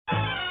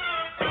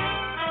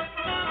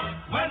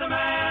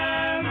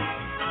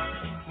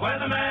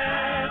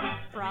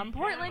From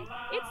Portland,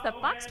 it's the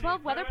Fox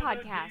 12 Weather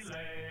Podcast.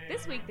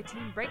 This week, the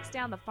team breaks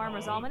down the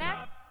Farmer's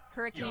Almanac,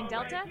 Hurricane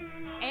Delta,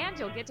 and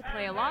you'll get to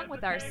play along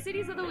with our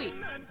Cities of the Week.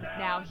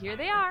 Now, here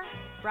they are,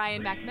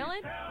 Brian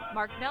Macmillan,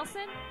 Mark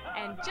Nelson,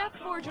 and Jeff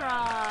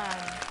Forgeron.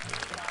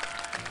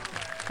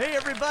 Hey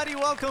everybody,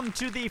 welcome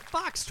to the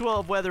Fox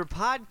 12 Weather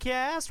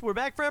Podcast. We're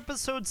back for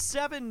episode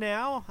 7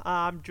 now.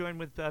 I'm joined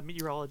with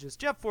meteorologist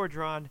Jeff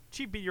Forgeron,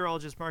 chief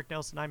meteorologist Mark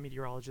Nelson. I'm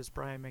meteorologist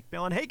Brian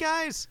McMillan. Hey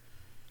guys!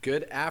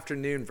 Good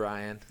afternoon,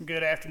 Brian.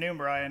 Good afternoon,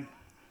 Brian.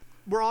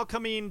 We're all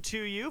coming to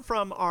you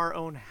from our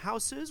own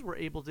houses. We're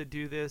able to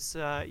do this,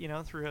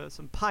 through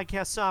some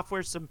podcast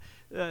software, some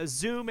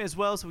Zoom as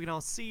well, so we can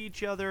all see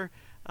each other.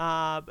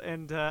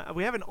 And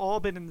we haven't all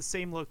been in the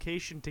same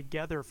location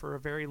together for a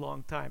very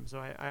long time, so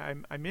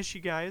I miss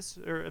you guys,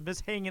 or I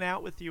miss hanging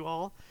out with you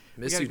all.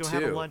 Miss we you gotta too.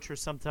 Have a lunch or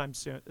sometime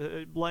soon.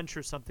 Lunch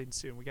or something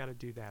soon. We got to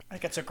do that. I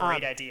think it's a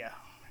great idea.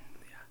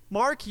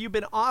 Mark, you've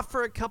been off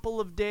for a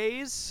couple of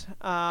days.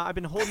 I've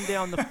been holding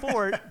down the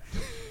fort.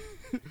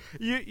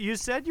 You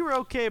said you were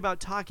okay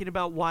about talking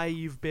about why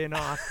you've been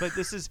off, but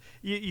this is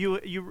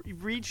you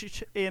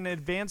reached an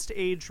advanced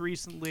age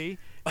recently,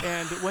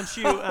 and once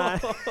you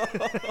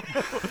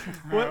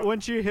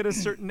once you hit a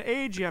certain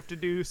age, you have to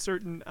do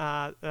certain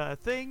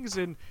things.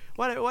 And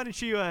why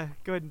don't you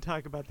go ahead and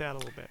talk about that a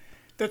little bit?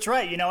 That's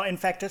right. In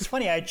fact, it's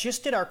funny. I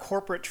just did our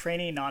corporate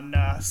training on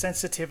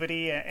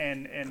sensitivity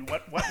and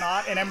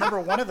whatnot. And I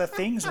remember one of the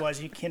things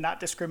was you cannot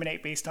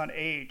discriminate based on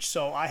age.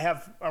 So I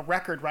have a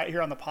record right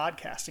here on the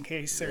podcast in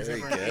case there's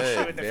ever an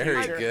issue in the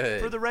future.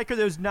 Good. For the record,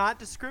 there's not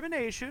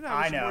discrimination.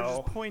 I know.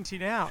 We're just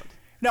pointing out.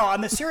 No,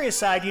 on the serious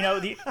side,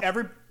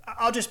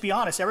 I'll just be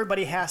honest.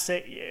 Everybody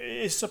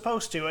is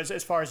supposed to,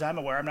 as far as I'm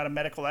aware. I'm not a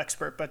medical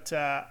expert, but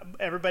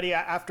everybody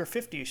after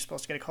 50 is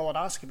supposed to get a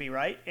colonoscopy,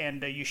 right?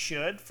 And you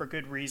should, for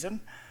good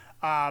reason.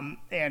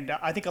 And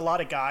I think a lot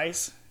of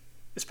guys,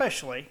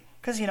 especially,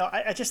 because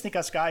I just think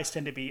us guys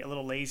tend to be a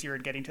little lazier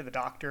in getting to the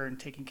doctor and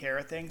taking care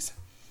of things.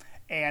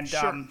 And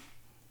sure.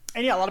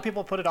 A lot of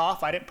people put it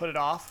off. I didn't put it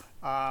off,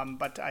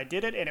 but I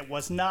did it, and it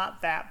was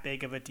not that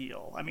big of a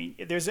deal. I mean,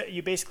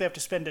 you basically have to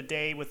spend a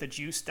day with a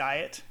juice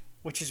diet,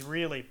 which is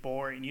really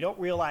boring. You don't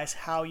realize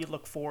how you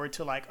look forward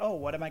to, like, oh,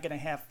 what am I going to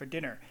have for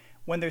dinner?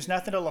 When there's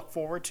nothing to look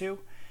forward to,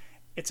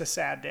 it's a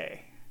sad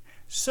day.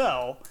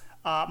 So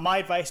my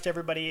advice to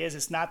everybody is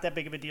it's not that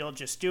big of a deal.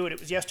 Just do it. It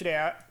was yesterday.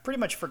 I pretty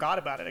much forgot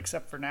about it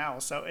except for now.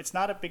 So it's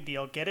not a big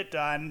deal. Get it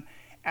done.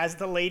 As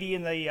the lady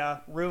in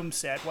the room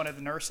said, one of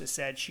the nurses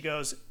said, she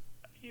goes,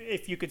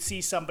 if you could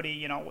see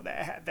somebody,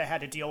 that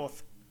had to deal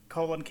with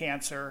colon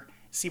cancer,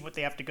 see what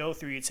they have to go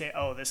through, you'd say,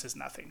 oh, this is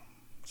nothing.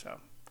 So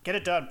get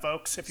it done,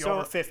 folks. If you're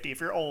over 50, if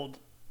you're old,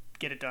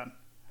 get it done.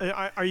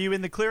 Are you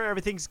in the clear?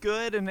 Everything's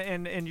good,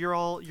 and you're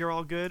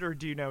all good, or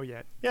do you know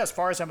yet? Yeah, as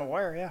far as I'm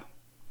aware, yeah.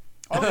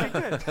 Okay,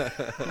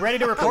 good. Ready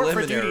to report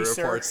for duty, Preliminary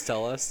sir. reports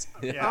tell us.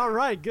 Yeah. All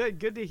right,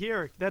 good to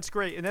hear. That's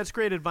great, and that's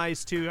great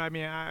advice too. I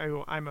mean,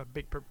 I'm a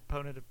big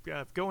proponent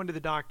of going to the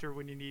doctor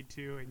when you need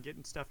to and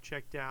getting stuff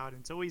checked out.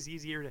 And it's always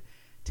easier to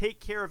take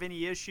care of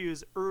any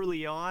issues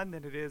early on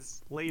than it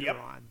is later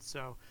on.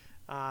 So.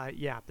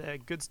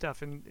 Good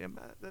stuff, and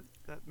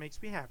that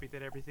makes me happy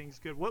that everything's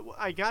good. What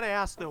I gotta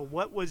ask though,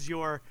 what was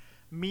your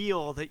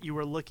meal that you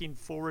were looking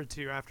forward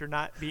to after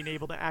not being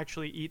able to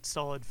actually eat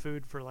solid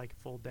food for like a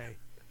full day?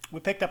 We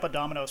picked up a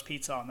Domino's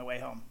pizza on the way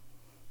home.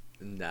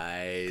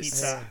 Nice.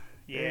 Pizza,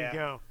 yeah. There you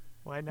go.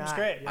 Why not? It was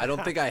great. I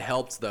don't think I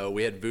helped, though.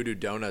 We had Voodoo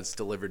Donuts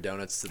deliver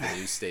donuts to the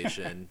news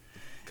station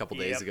a couple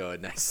days ago,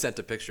 and I sent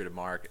a picture to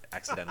Mark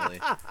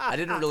accidentally. I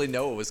didn't really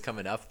know what was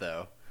coming up,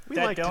 though.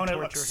 That donut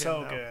looks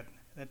so good.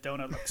 That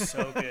donut looks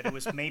so good. It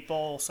was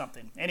maple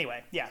something.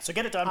 Anyway, yeah, so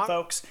get it done,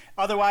 folks.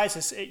 Otherwise,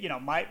 it's,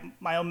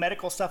 my own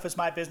medical stuff is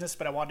my business,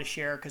 but I wanted to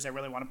share because I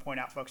really want to point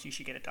out, folks, you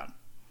should get it done.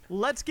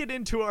 Let's get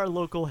into our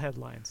local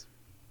headlines.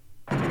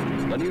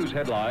 The news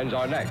headlines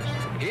are next.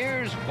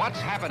 Here's what's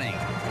happening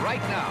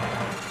right now.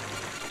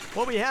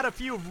 Well, we had a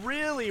few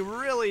really,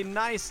 really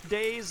nice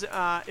days.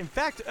 In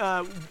fact,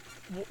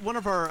 one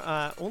of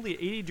our only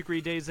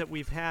 80-degree days that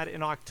we've had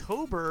in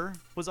October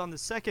was on the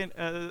second,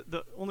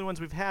 the only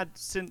ones we've had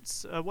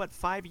since,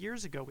 5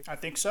 years ago? I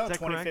think so,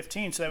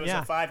 2015. Correct? So there was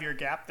a 5-year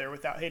gap there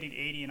without hitting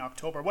 80 in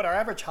October. What our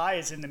average high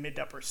is in the mid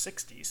to upper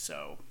 60s,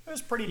 so it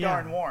was pretty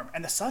darn warm.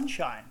 And the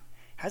sunshine.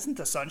 Hasn't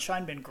the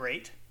sunshine been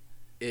great?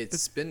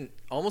 It's been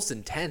almost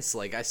intense.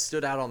 Like, I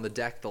stood out on the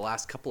deck the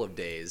last couple of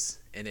days,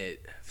 and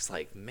it was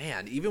like,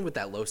 man, even with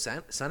that low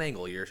sun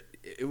angle,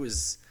 it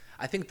was,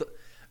 I think,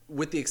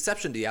 with the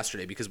exception to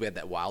yesterday, because we had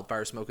that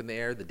wildfire smoke in the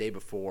air, the day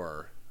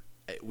before,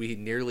 we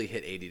nearly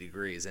hit 80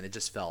 degrees, and it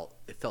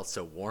felt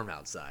so warm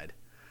outside.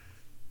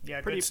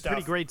 Yeah, pretty good stuff.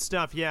 Pretty great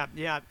stuff,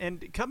 yeah.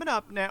 And coming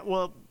up now,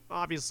 well,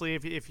 obviously,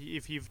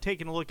 if you've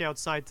taken a look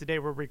outside today,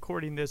 we're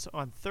recording this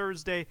on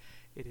Thursday.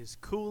 It is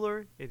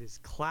cooler. It is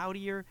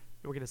cloudier.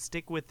 We're going to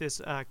stick with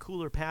this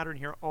cooler pattern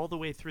here all the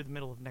way through the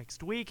middle of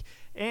next week.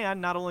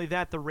 And not only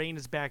that, the rain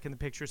is back in the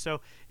picture.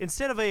 So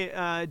instead of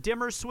a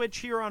dimmer switch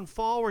here on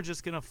fall, we're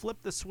just going to flip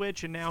the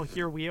switch, and now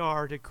here we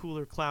are to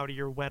cooler,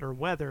 cloudier, wetter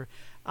weather.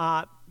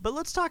 But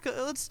let's talk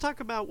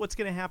about what's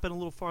going to happen a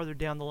little farther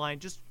down the line.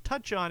 Just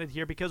touch on it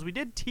here because we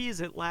did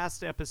tease it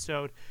last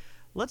episode.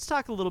 Let's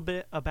talk a little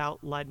bit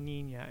about La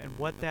Nina and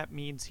what that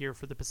means here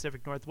for the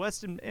Pacific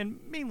Northwest and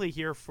mainly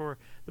here for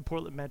the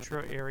Portland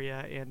metro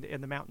area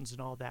and the mountains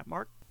and all that.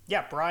 Mark?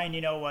 Yeah, Brian,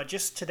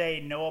 just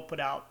today NOAA put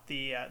out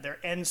their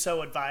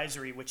ENSO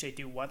advisory, which they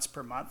do once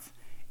per month.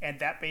 And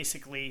that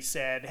basically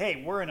said,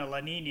 hey, we're in a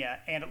La Nina,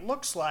 and it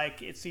looks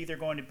like it's either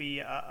going to be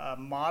a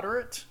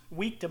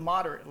weak to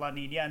moderate La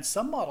Nina, and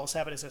some models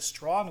have it as a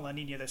strong La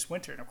Nina this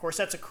winter. And of course,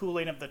 that's a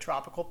cooling of the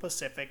tropical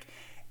Pacific,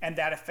 and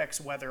that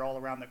affects weather all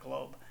around the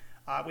globe.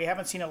 We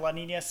haven't seen a La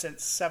Nina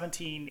since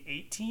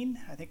 1718.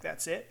 I think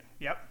that's it.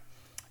 Yep.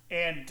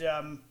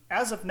 And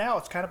as of now,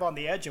 it's kind of on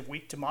the edge of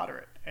weak to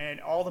moderate.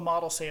 And all the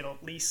models say it'll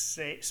at least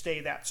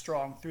stay that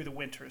strong through the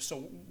winter.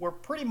 So we're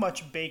pretty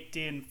much baked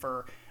in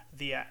for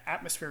the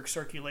atmospheric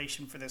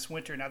circulation for this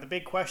winter. Now, the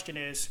big question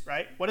is,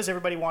 right, what does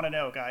everybody want to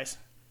know, guys?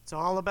 It's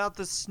all about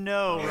the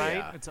snow, right?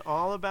 Yeah. It's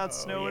all about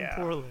snow in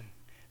Portland.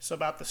 So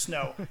about the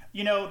snow.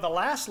 The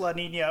last La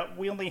Nina,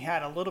 we only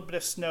had a little bit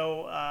of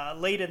snow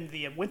late in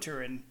the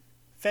winter in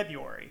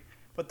February.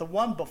 But the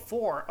one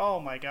before,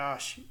 oh my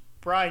gosh,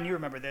 Brian, you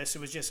remember this. It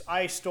was just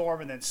ice storm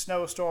and then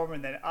snowstorm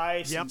and then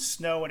ice and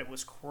snow, and it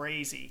was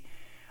crazy.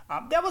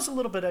 That was a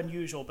little bit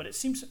unusual, but it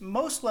seems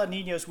most La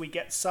Ninas we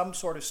get some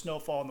sort of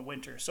snowfall in the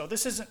winter. So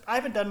this isn't, I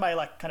haven't done my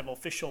kind of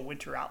official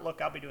winter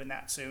outlook. I'll be doing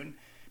that soon,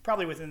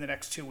 probably within the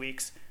next 2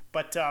 weeks.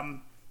 But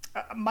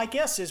my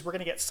guess is we're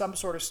going to get some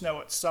sort of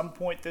snow at some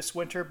point this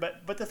winter.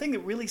 But the thing that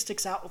really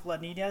sticks out with La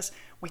Ninas,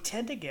 we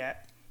tend to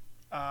get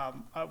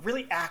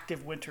really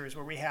active winters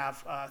where we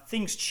have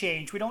things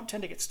change. We don't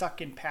tend to get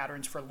stuck in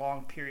patterns for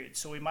long periods.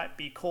 So we might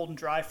be cold and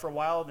dry for a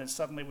while, and then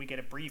suddenly we get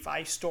a brief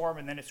ice storm,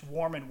 and then it's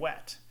warm and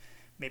wet.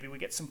 Maybe we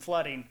get some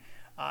flooding,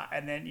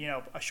 and then,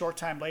 a short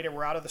time later,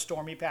 we're out of the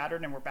stormy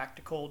pattern and we're back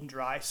to cold and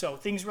dry. So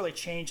things really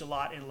change a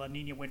lot in La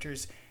Nina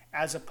winters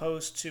as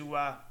opposed to,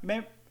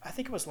 I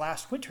think it was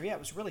last winter. Yeah, it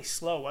was really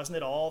slow, wasn't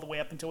it? All the way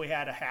up until we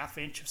had a half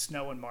inch of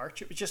snow in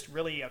March. It was just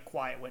really a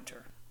quiet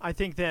winter. I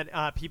think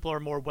that people are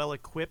more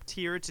well-equipped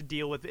here to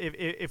deal with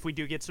if we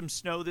do get some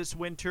snow this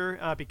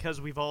winter because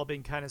we've all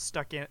been kind of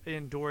stuck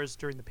indoors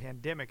during the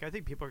pandemic. I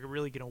think people are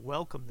really going to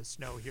welcome the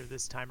snow here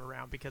this time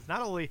around because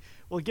not only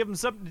will it give them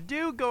something to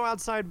do, go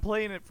outside and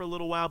play in it for a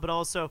little while, but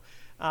also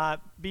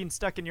being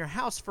stuck in your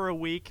house for a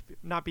week,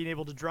 not being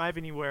able to drive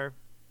anywhere.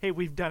 Hey,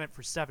 we've done it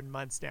for 7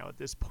 months now at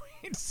this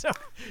point, so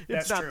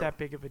it's not that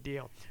big of a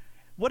deal.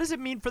 What does it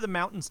mean for the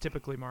mountains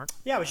typically, Mark?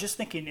 Yeah, I was just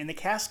thinking, in the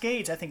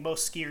Cascades, I think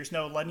most skiers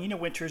know La Nina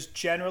winters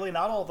generally,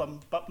 not all of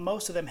them, but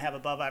most of them have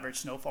above average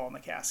snowfall in the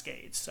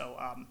Cascades. So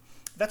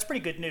that's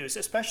pretty good news,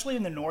 especially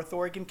in the North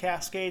Oregon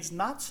Cascades.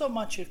 Not so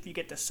much if you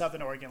get to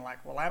Southern Oregon,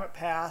 like Willamette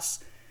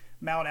Pass,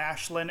 Mount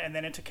Ashland, and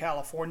then into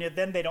California.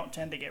 Then they don't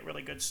tend to get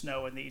really good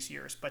snow in these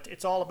years. But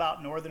it's all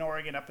about Northern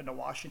Oregon up into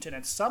Washington,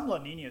 and some La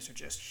Ninas are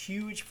just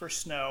huge for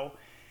snow.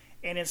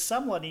 And in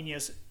some La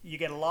Ninas, you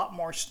get a lot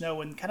more snow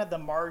in kind of the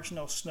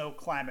marginal snow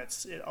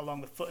climates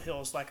along the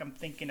foothills, like I'm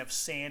thinking of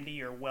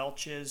Sandy or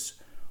Welch's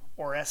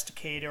or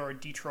Estacada or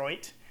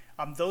Detroit.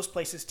 Those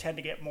places tend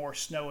to get more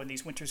snow in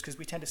these winters because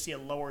we tend to see a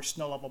lower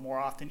snow level more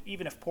often,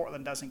 even if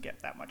Portland doesn't get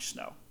that much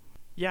snow.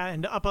 Yeah,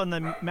 and up on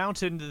the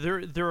mountain,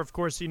 they're of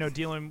course,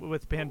 dealing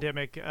with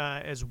pandemic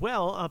as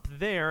well up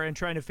there and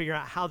trying to figure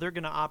out how they're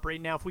going to operate.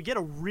 Now, if we get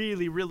a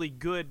really, really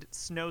good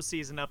snow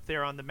season up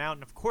there on the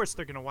mountain, of course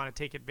they're going to want to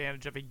take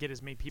advantage of it and get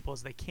as many people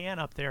as they can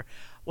up there.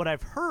 What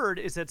I've heard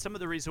is that some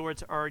of the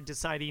resorts are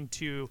deciding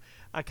to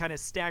kind of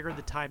stagger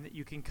the time that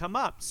you can come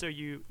up. So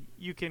you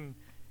can't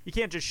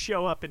just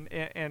show up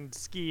and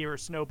ski or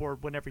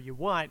snowboard whenever you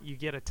want. You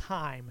get a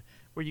time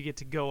where you get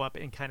to go up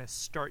and kind of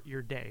start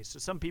your day. So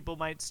some people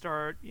might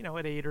start,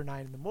 at 8 or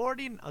 9 in the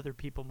morning. Other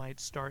people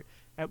might start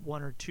at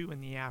 1 or 2 in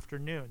the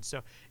afternoon. So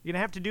you're going to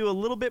have to do a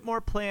little bit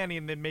more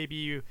planning than maybe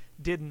you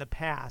did in the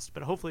past,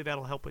 but hopefully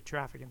that'll help with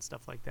traffic and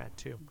stuff like that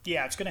too.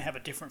 Yeah, it's going to have a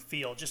different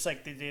feel, just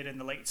like they did in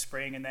the late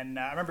spring. And then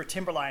I remember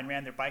Timberline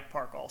ran their bike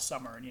park all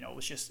summer, and, it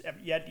was just,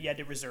 you had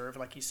to reserve,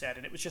 like you said,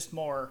 and it was just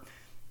more,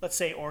 let's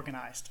say,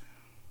 organized.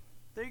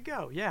 There you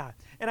go. Yeah,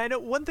 and I know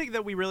one thing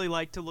that we really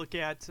like to look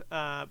at,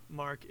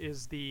 Mark,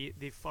 is the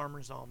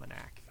Farmer's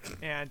Almanac,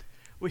 and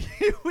we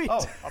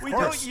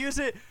don't use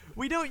it.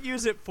 We don't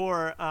use it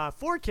for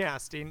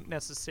forecasting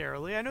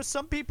necessarily. I know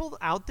some people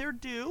out there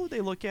do.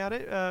 They look at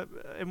it,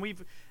 and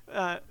we've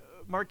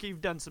Mark,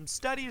 you've done some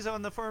studies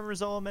on the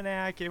Farmer's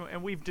Almanac,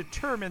 and we've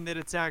determined that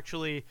it's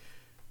actually,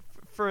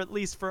 at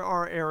least for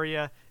our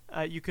area.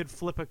 You could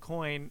flip a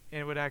coin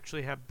and it would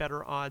actually have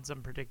better odds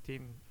on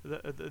predicting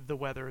the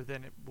weather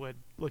than it would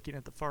looking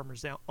at the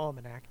Farmer's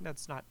Almanac. And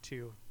that's not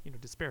to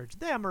disparage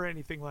them or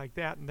anything like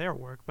that in their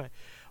work, but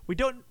we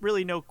don't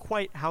really know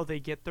quite how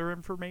they get their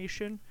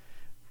information.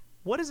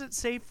 What does it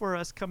say for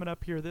us coming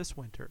up here this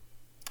winter?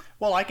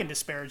 Well, I can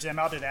disparage them.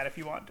 I'll do that if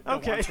you want.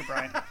 Okay. Want to,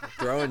 Brian.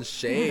 Throwing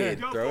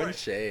shade. Go Throwing for it.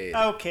 shade.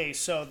 Okay,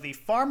 so the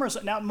farmers.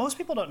 Now, most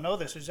people don't know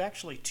this. There's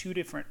actually two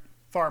different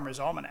farmers'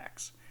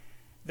 almanacs.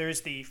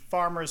 There's the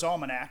Farmer's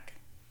Almanac,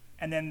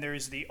 and then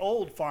there's the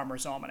Old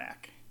Farmer's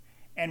Almanac.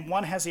 And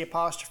one has the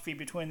apostrophe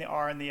between the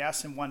R and the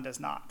S, and one does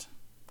not.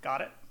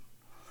 Got it?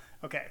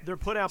 Okay. They're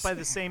put out by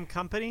the same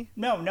company?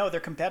 No,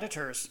 they're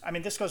competitors. I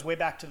mean, this goes way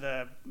back to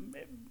the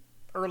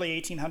early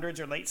 1800s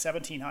or late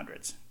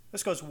 1700s.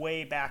 This goes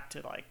way back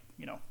to, like,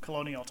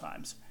 colonial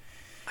times.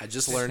 I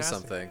just learned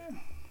Fantastic.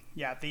 something.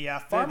 Yeah, the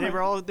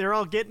farmer. They're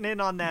all getting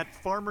in on that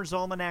Farmer's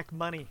Almanac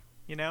money,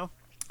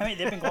 I mean,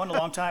 they've been going a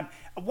long time.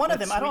 One of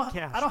them, That's I sweet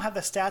cash. don't have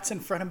the stats in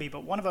front of me,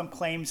 but one of them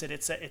claims that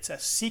it's a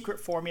secret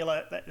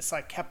formula that it's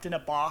like kept in a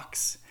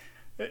box.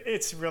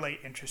 It's really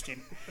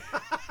interesting,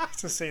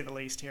 to say the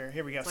least. Here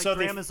we go. It's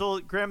like so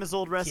grandma's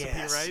old recipe,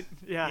 Yes. right?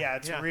 Yeah,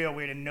 it's real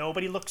weird, and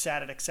nobody looks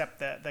at it except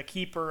the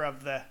keeper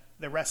of the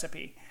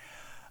recipe.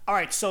 All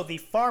right, so the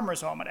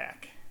Farmer's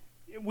Almanac.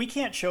 We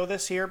can't show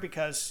this here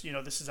because,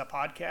 this is a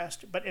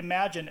podcast, but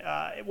imagine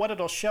what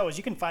it'll show is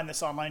you can find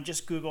this online.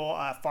 Just Google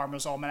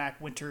Farmer's Almanac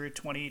Winter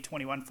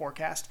 2021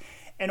 forecast.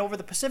 And over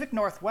the Pacific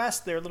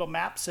Northwest, their little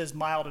map says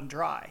mild and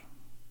dry.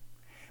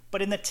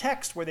 But in the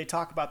text where they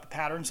talk about the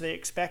patterns they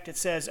expect, it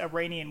says a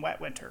rainy and wet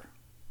winter.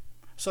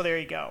 So there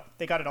you go.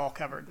 They got it all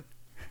covered.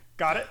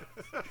 Got it?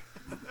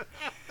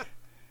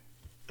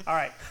 All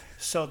right.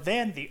 So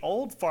then the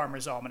Old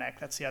Farmer's Almanac,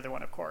 that's the other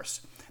one, of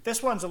course.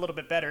 This one's a little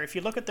bit better. If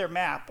you look at their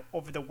map,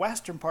 over the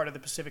western part of the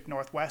Pacific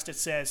Northwest, it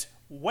says,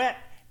 wet,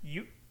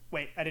 you...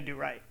 Wait, I didn't do it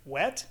right.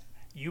 Wet?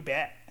 You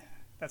bet.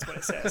 That's what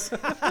it says.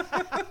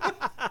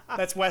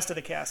 That's west of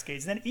the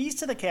Cascades. Then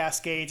east of the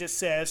Cascades, it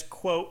says,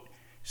 quote,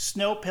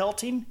 snow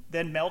pelting,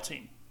 then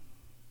melting.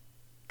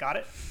 Got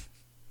it?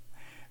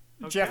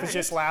 Okay. Jeff is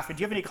just laughing.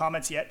 Do you have any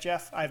comments yet,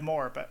 Jeff? I have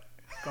more, but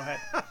go ahead.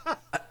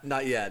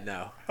 Not yet,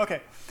 no.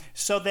 Okay.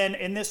 So then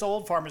in this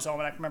Old Farmer's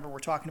Almanac, remember we're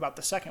talking about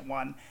the second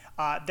one,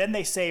 then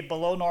they say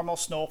below normal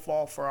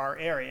snowfall for our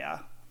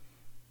area,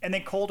 and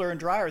then colder and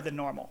drier than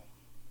normal.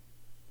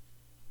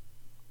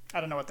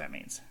 I don't know what that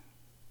means.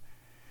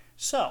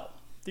 So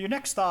your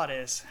next thought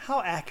is,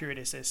 how accurate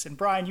is this? And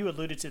Brian, you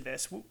alluded to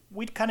this.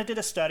 We kind of did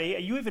a study.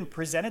 You even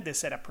presented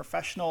this at a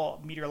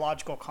professional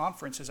meteorological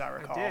conference, as I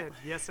recall. I did.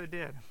 Yes, I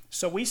did.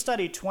 So we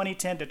studied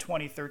 2010 to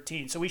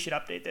 2013. So we should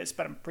update this,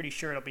 but I'm pretty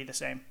sure it'll be the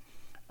same.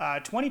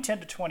 2010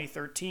 to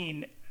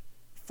 2013,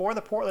 for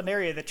the Portland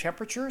area, the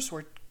temperatures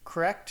were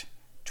correct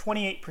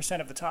 28%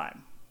 of the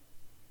time.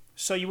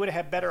 So you would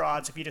have had better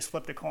odds if you just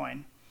flipped a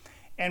coin.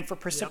 And for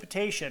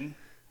precipitation,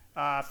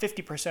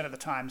 50% of the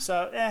time.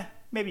 So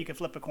maybe you could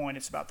flip a coin.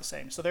 It's about the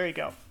same. So there you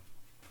go.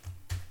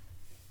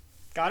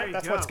 Got it?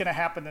 That's what's going to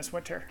happen this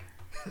winter.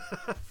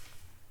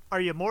 Are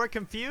you more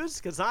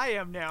confused? Because I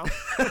am now.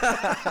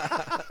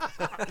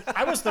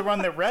 I was the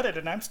one that read it,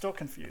 and I'm still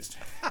confused.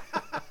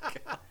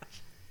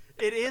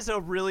 It is a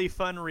really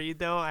fun read,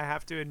 though, I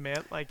have to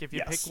admit. Like, if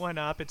you Yes. pick one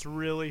up, it's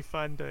really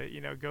fun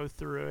to, go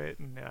through it,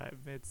 and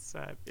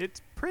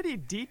it's pretty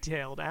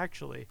detailed,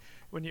 actually,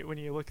 when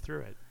you look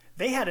through it.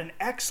 They had an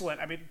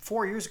excellent,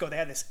 4 years ago, they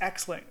had this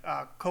excellent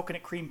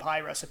coconut cream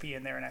pie recipe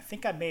in there, and I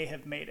think I may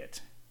have made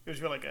it. It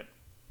was really good,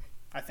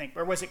 I think.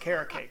 Or was it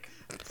carrot cake?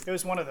 It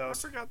was one of I those.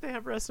 forgot they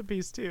have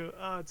recipes, too.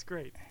 Oh, it's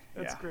great.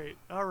 That's Yeah. great.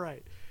 All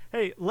right.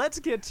 Hey, let's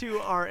get to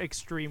our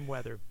extreme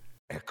weather.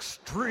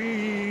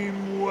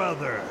 Extreme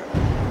weather.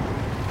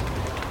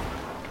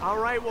 All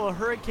right, well,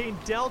 Hurricane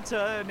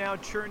Delta now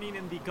churning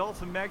in the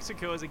Gulf of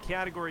Mexico as a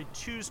Category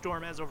 2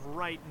 storm as of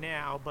right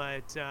now,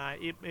 but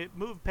it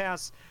moved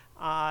past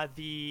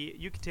the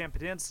Yucatan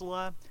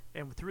Peninsula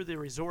and through the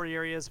resort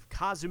areas of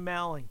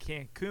Cozumel and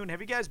Cancun.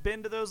 Have you guys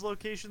been to those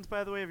locations,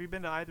 by the way? Have you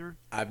been to either?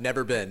 I've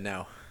never been,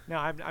 no. No,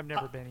 I've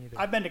never been either.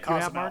 I've been to You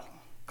have, Cozumel. Mark?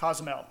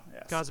 Cozumel,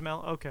 yes.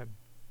 Cozumel? Okay.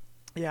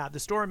 Yeah, the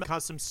storm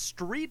caused some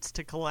streets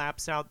to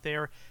collapse out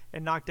there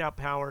and knocked out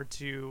power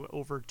to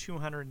over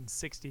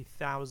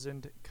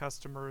 260,000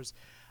 customers.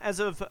 As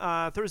of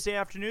Thursday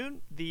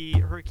afternoon, the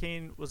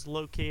hurricane was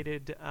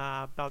located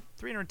about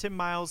 310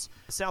 miles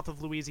south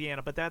of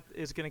Louisiana, but that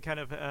is going to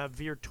kind of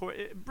veer toward,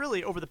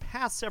 really over the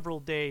past several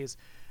days.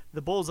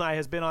 The bullseye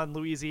has been on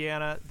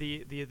Louisiana.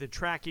 The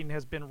tracking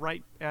has been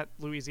right at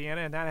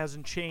Louisiana, and that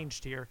hasn't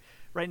changed here.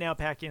 Right now,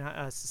 packing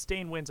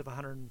sustained winds of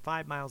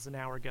 105 miles an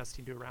hour,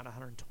 gusting to around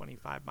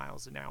 125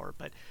 miles an hour.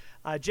 But,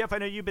 Jeff, I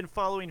know you've been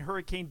following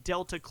Hurricane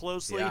Delta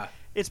closely. Yeah.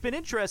 It's been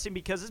interesting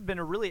because it's been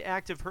a really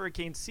active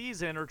hurricane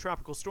season or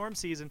tropical storm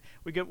season.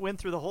 We went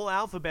through the whole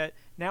alphabet.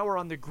 Now we're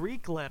on the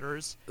Greek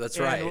letters. That's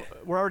and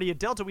right. We're already at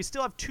Delta. We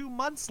still have 2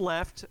 months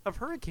left of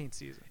hurricane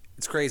season.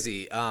 It's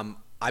crazy.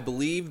 I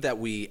believe that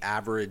we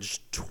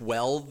average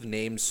 12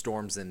 named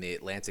storms in the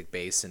Atlantic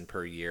Basin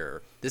per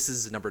year. This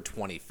is number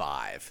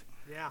 25.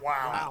 Yeah.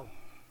 Wow.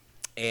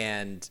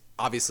 And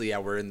obviously,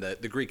 we're in the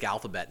Greek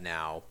alphabet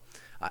now.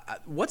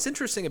 What's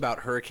interesting about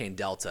Hurricane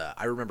Delta,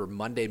 I remember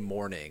Monday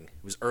morning,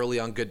 it was early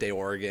on Good Day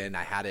Oregon.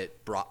 I had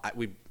it brought,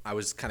 I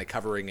was kind of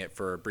covering it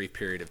for a brief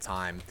period of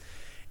time.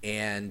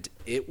 and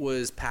it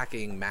was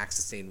packing max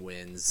sustained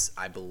winds,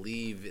 I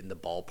believe, in the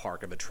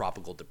ballpark of a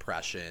tropical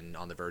depression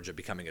on the verge of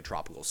becoming a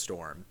tropical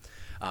storm.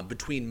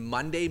 Between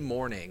Monday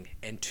morning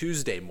and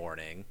Tuesday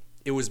morning,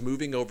 it was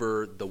moving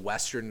over the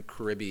Western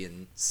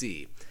Caribbean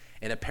Sea.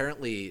 And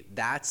apparently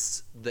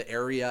that's the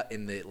area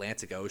in the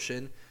Atlantic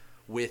Ocean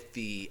with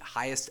the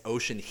highest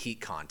ocean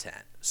heat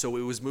content. So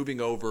it was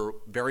moving over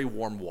very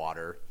warm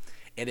water,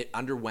 and it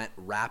underwent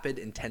rapid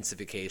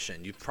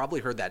intensification. You've probably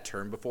heard that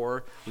term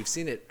before. We've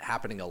seen it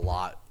happening a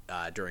lot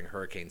during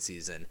hurricane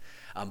season.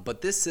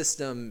 But this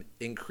system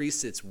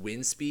increased its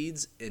wind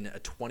speeds in a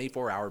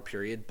 24-hour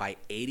period by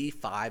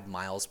 85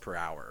 miles per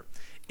hour.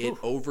 It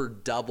over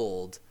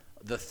doubled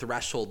the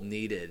threshold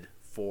needed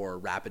for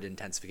rapid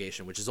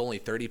intensification, which is only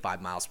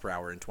 35 miles per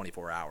hour in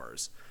 24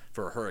 hours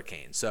for a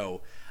hurricane.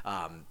 So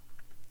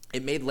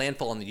it made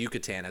landfall in the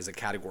Yucatan as a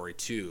Category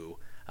 2,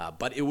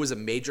 but it was a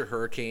major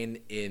hurricane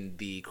in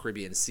the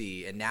Caribbean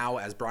Sea. And now,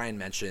 as Brian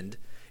mentioned,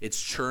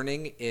 it's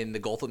churning in the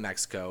Gulf of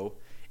Mexico.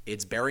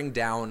 It's bearing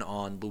down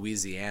on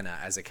Louisiana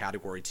as a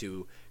Category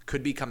 2,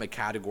 could become a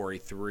Category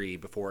 3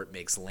 before it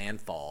makes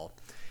landfall.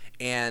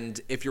 And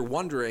if you're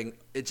wondering,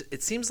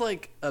 it seems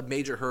like a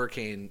major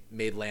hurricane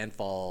made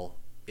landfall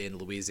in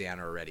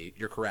Louisiana already.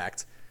 You're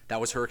correct.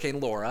 That was Hurricane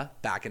Laura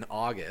back in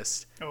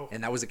August,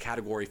 and that was a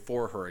Category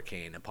 4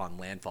 hurricane upon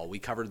landfall. We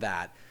covered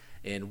that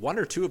in one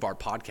or two of our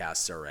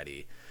podcasts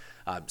already.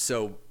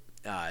 So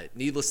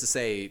needless to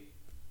say,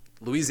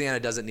 Louisiana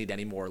doesn't need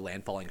any more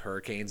landfalling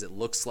hurricanes. It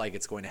looks like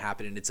it's going to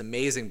happen, and it's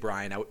amazing,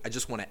 Brian. I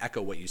just want to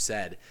echo what you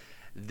said.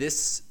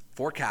 This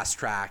forecast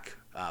track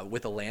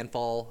with a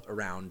landfall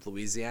around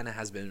Louisiana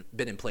has been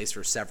in place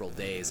for several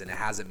days, and it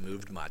hasn't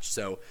moved much.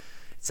 So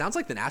it sounds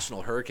like the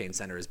National Hurricane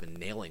Center has been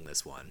nailing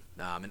this one.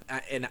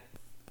 And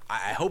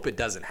I hope it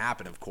doesn't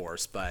happen, of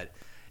course, but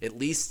at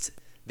least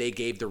they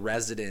gave the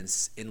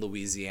residents in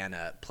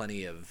Louisiana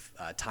plenty of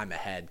time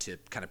ahead to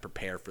kind of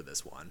prepare for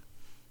this one.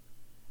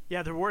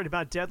 Yeah, they're worried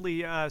about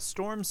deadly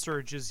storm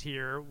surges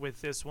here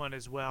with this one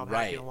as well.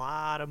 Right. Having a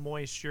lot of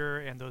moisture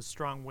and those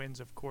strong winds,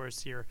 of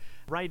course, here.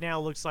 Right now,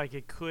 it looks like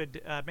it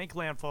could make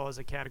landfall as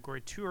a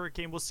Category 2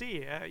 hurricane. We'll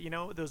see.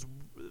 Those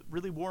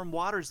really warm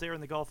waters there in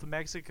the Gulf of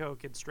Mexico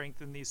can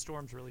strengthen these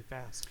storms really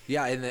fast.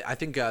 Yeah, and I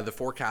think the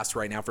forecast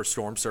right now for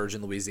storm surge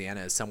in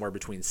Louisiana is somewhere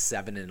between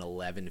 7 and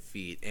 11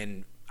 feet.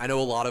 And I know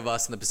a lot of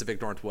us in the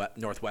Pacific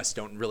Northwest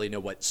don't really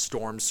know what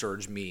storm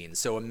surge means.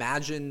 So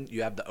imagine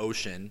you have the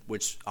ocean,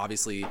 which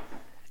obviously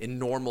in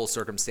normal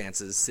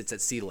circumstances sits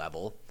at sea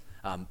level.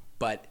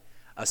 But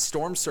a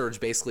storm surge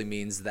basically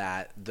means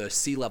that the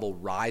sea level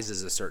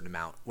rises a certain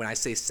amount. When I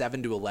say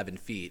 7 to 11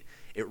 feet,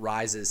 it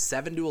rises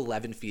 7 to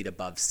 11 feet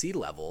above sea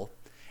level.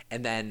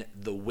 And then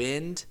the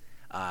wind,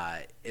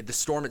 the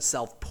storm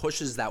itself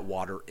pushes that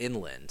water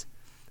inland.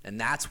 And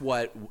that's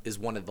what is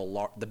one of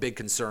the big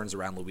concerns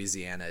around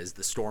Louisiana is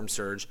the storm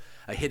surge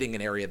hitting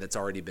an area that's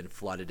already been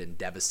flooded and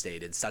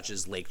devastated, such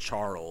as Lake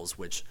Charles,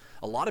 which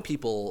a lot of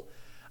people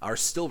are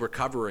still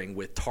recovering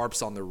with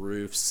tarps on the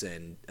roofs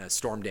and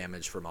storm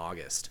damage from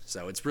August.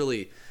 So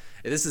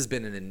this has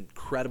been an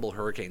incredible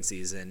hurricane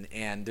season,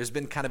 and there's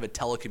been kind of a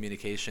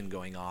telecommunication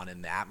going on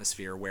in the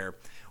atmosphere where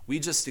we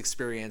just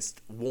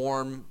experienced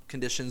warm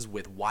conditions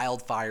with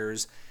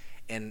wildfires,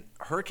 and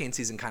hurricane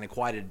season kind of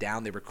quieted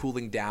down. They were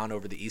cooling down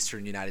over the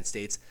eastern United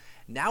States.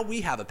 Now we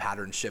have a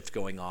pattern shift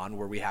going on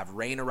where we have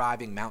rain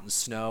arriving, mountain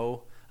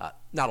snow,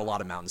 not a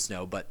lot of mountain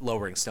snow, but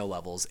lowering snow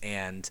levels.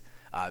 And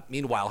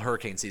meanwhile,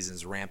 hurricane season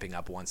is ramping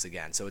up once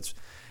again. So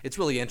it's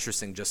really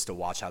interesting just to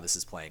watch how this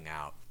is playing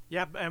out.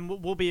 Yep, and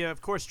we'll be,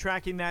 of course,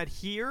 tracking that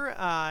here.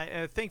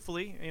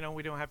 Thankfully,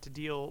 we don't have to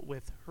deal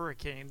with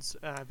hurricanes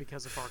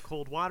because of our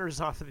cold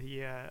waters off of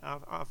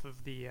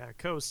the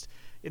coast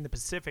in the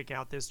Pacific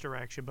out this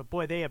direction. But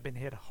boy, they have been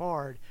hit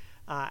hard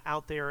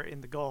out there in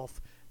the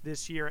Gulf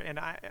this year. And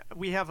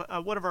we have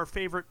one of our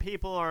favorite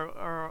people,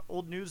 our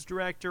old news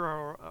director,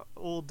 our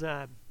old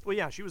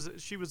she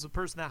was the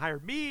person that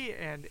hired me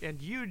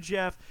and you,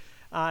 Jeff,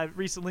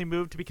 recently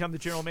moved to become the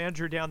general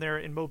manager down there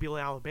in Mobile,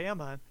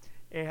 Alabama.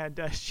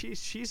 And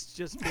she's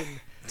just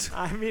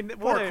been,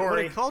 what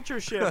a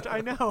culture shift.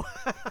 I know.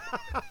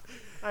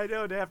 I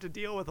know to have to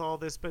deal with all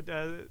this, but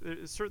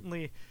it's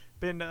certainly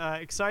been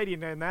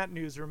exciting in that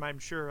newsroom, I'm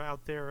sure,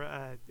 out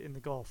there in the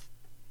Gulf.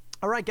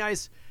 All right,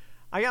 guys,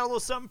 I got a little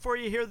something for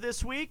you here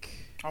this week.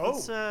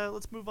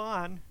 Let's move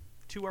on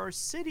to our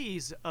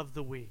cities of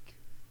the week.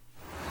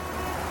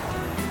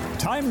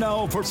 Time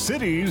now for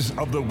Cities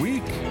of the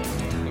Week.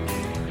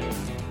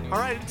 All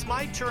right, it's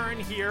my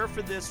turn here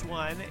for this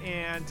one,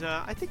 and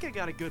I think I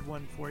got a good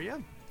one for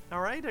you.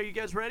 All right, are you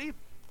guys ready?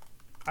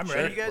 I'm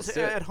ready. You guys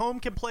at home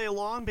can play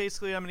along.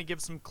 Basically, I'm going to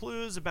give some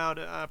clues about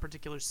a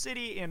particular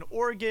city in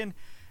Oregon,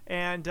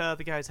 and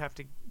the guys have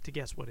to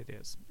guess what it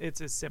is.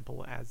 It's as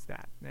simple as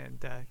that,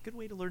 and good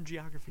way to learn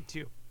geography,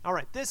 too. All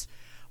right, this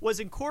was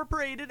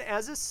incorporated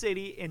as a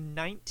city in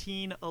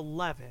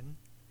 1911.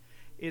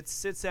 It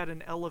sits at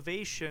an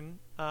elevation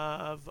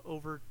of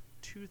over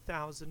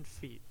 2,000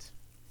 feet.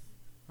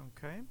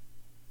 Okay.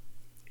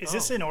 Is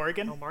this in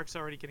Oregon? Oh, Mark's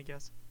already going to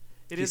guess.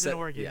 It is in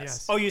Oregon,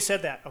 yes. Oh, you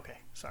said that. Okay,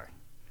 sorry.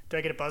 Did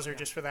I get a buzzer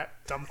just for that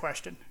dumb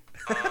question?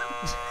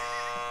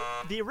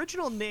 The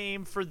original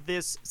name for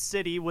this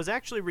city was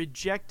actually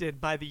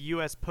rejected by the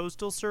U.S.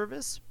 Postal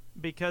Service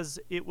because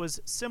it was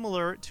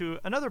similar to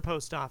another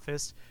post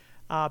office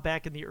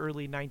back in the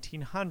early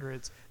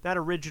 1900s. That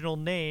original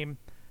name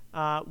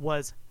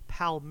was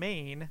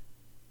Palmaine,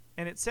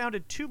 and it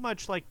sounded too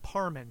much like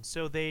Parman,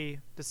 so they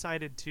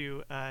decided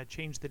to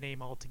change the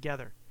name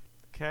altogether.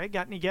 Okay,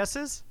 got any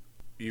guesses?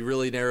 You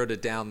really narrowed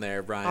it down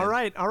there, Brian. All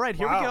right,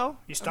 here we go.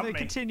 You stumped I'm going me.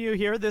 to continue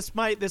here. This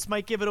might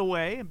give it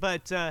away,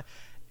 but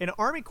an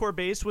Army Corps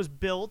base was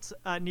built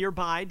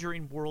nearby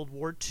during World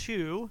War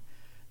II.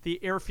 The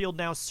airfield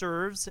now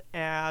serves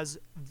as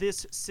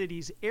this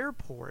city's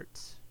airport.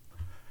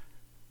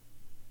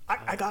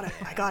 I got it.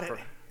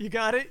 You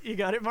got it? You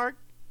got it, Mark?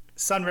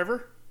 Sun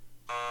River?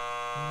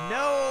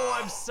 No,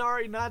 I'm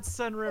sorry, not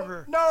Sun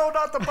River. No,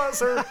 not the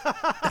buzzer.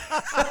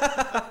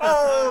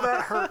 Oh,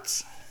 that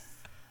hurts.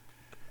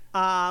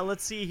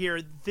 Let's see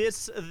here.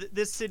 This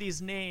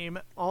city's name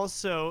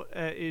also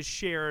is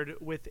shared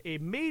with a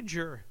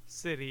major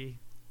city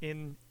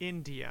in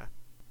India.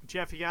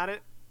 Jeff, you got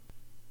it?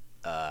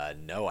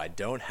 No, I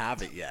don't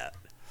have it yet.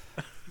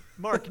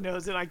 Mark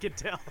knows it, I can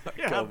tell.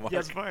 Yeah, Go, Mark.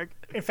 Yes, Mark.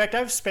 In fact,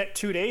 I've spent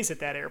 2 days at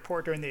that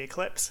airport during the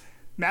eclipse.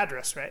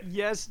 Madras, right?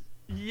 Yes,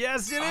 it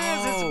is.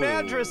 It's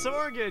Madras,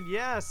 Oregon.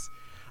 Yes.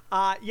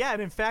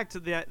 And in fact,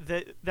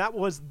 that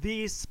was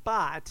the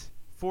spot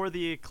for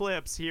the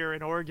eclipse here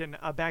in Oregon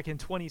back in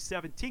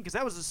 2017, because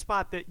that was a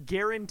spot that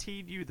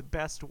guaranteed you the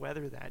best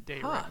weather that day,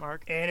 right,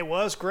 Mark? And it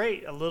was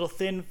great. A little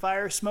thin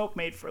fire smoke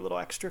made for a little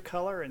extra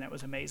color, and that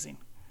was amazing.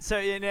 So,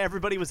 and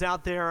everybody was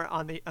out there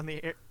on the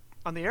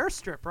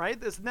airstrip,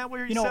 right? Isn't that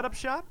where you set up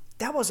shop?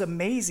 That was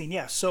amazing,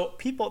 yeah. So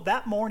people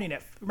that morning,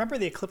 remember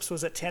the eclipse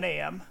was at 10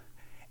 a.m.?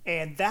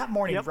 And that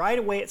morning, right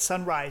away at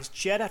sunrise,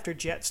 jet after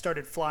jet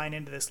started flying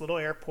into this little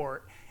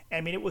airport.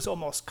 I mean, it was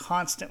almost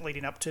constant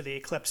leading up to the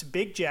eclipse.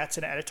 Big jets,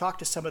 and I talked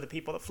to some of the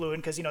people that flew in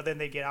because, then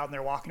they get out and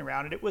they're walking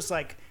around. And it was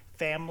like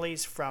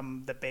families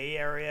from the Bay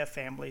Area,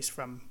 families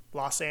from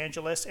Los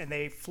Angeles, and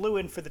they flew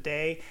in for the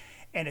day.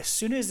 And as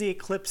soon as the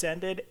eclipse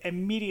ended,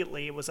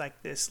 immediately it was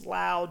like this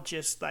loud,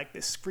 just like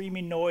this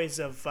screaming noise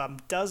of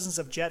dozens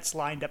of jets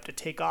lined up to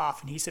take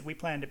off. And he said, we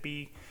plan to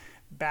be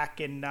back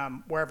in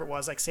wherever it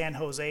was, like San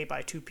Jose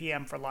by 2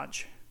 p.m. for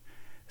lunch.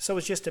 So it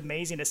was just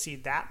amazing to see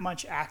that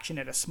much action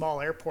at a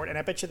small airport. And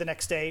I bet you the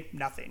next day,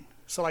 nothing.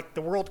 So like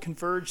the world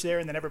converged there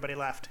and then everybody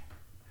left.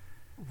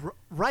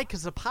 Right,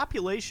 because the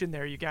population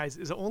there, you guys,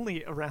 is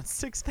only around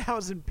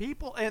 6,000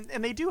 people.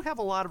 And they do have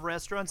a lot of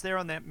restaurants there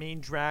on that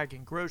main drag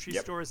and grocery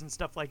stores and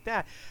stuff like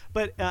that.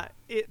 But I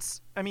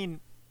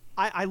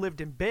lived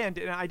in Bend,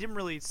 and I didn't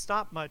really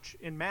stop much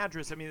in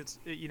Madras. I mean, it's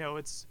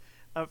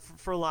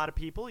for a lot of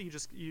people, you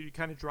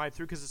kind of drive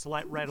through because it's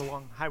right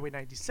along Highway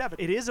 97.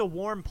 It is a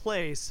warm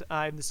place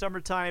in the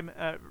summertime.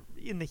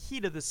 In the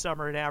heat of the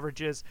summer, it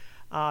averages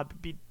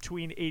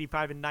between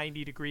 85 and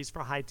 90 degrees for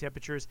high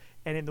temperatures,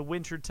 and in the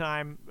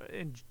wintertime,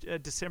 in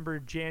December,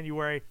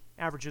 January,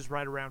 averages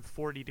right around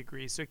 40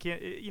 degrees. So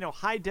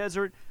high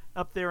desert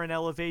up there in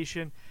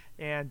elevation,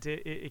 and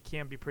it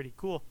can be pretty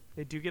cool.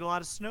 They do get a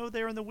lot of snow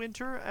there in the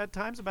winter at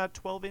times, about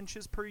 12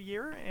 inches per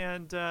year,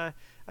 and I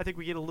think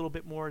we get a little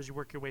bit more as you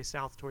work your way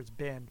south towards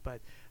Bend.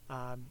 But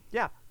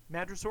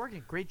Madras,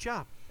 Oregon, great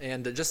job.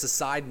 And just a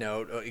side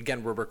note,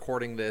 again, we're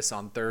recording this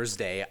on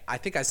Thursday. I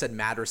think I said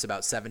Madras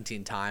about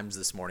 17 times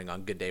this morning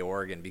on Good Day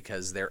Oregon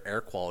because their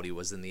air quality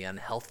was in the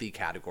unhealthy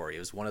category. It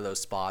was one of those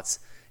spots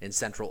in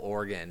Central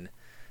Oregon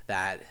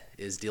that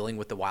is dealing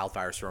with the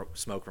wildfire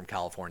smoke from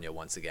California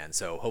once again.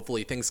 So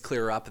hopefully things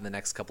clear up in the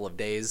next couple of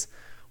days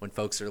when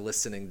folks are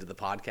listening to the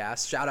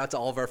podcast. Shout out to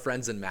all of our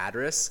friends in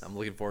Madras. I'm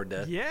looking forward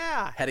to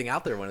heading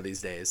out there one of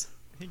these days.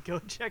 Go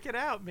check it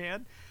out,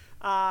 man.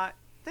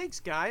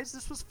 Thanks, guys.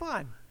 This was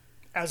fun.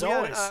 As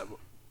always.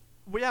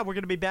 We're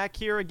going to be back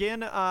here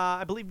again,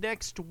 I believe,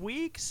 next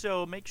week.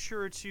 So make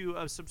sure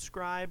to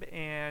subscribe,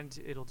 and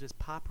it'll just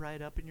pop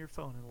right up in your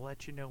phone and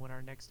let you know when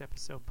our next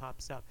episode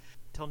pops up.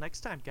 Until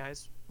next time,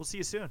 guys. We'll see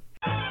you soon.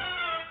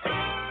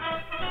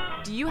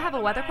 Do you have a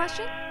weather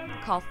question?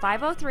 Call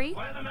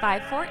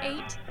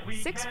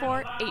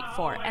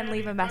 503-548-6484 and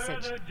leave a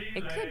message.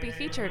 It could be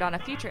featured on a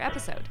future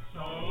episode.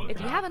 If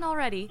you haven't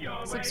already,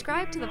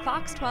 subscribe to the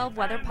Fox 12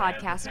 Weather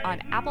Podcast on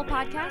Apple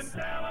Podcasts,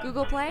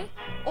 Google Play,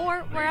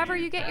 or wherever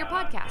you get your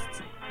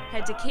podcasts.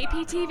 Head to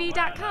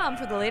kptv.com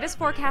for the latest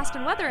forecast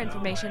and weather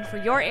information for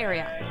your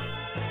area.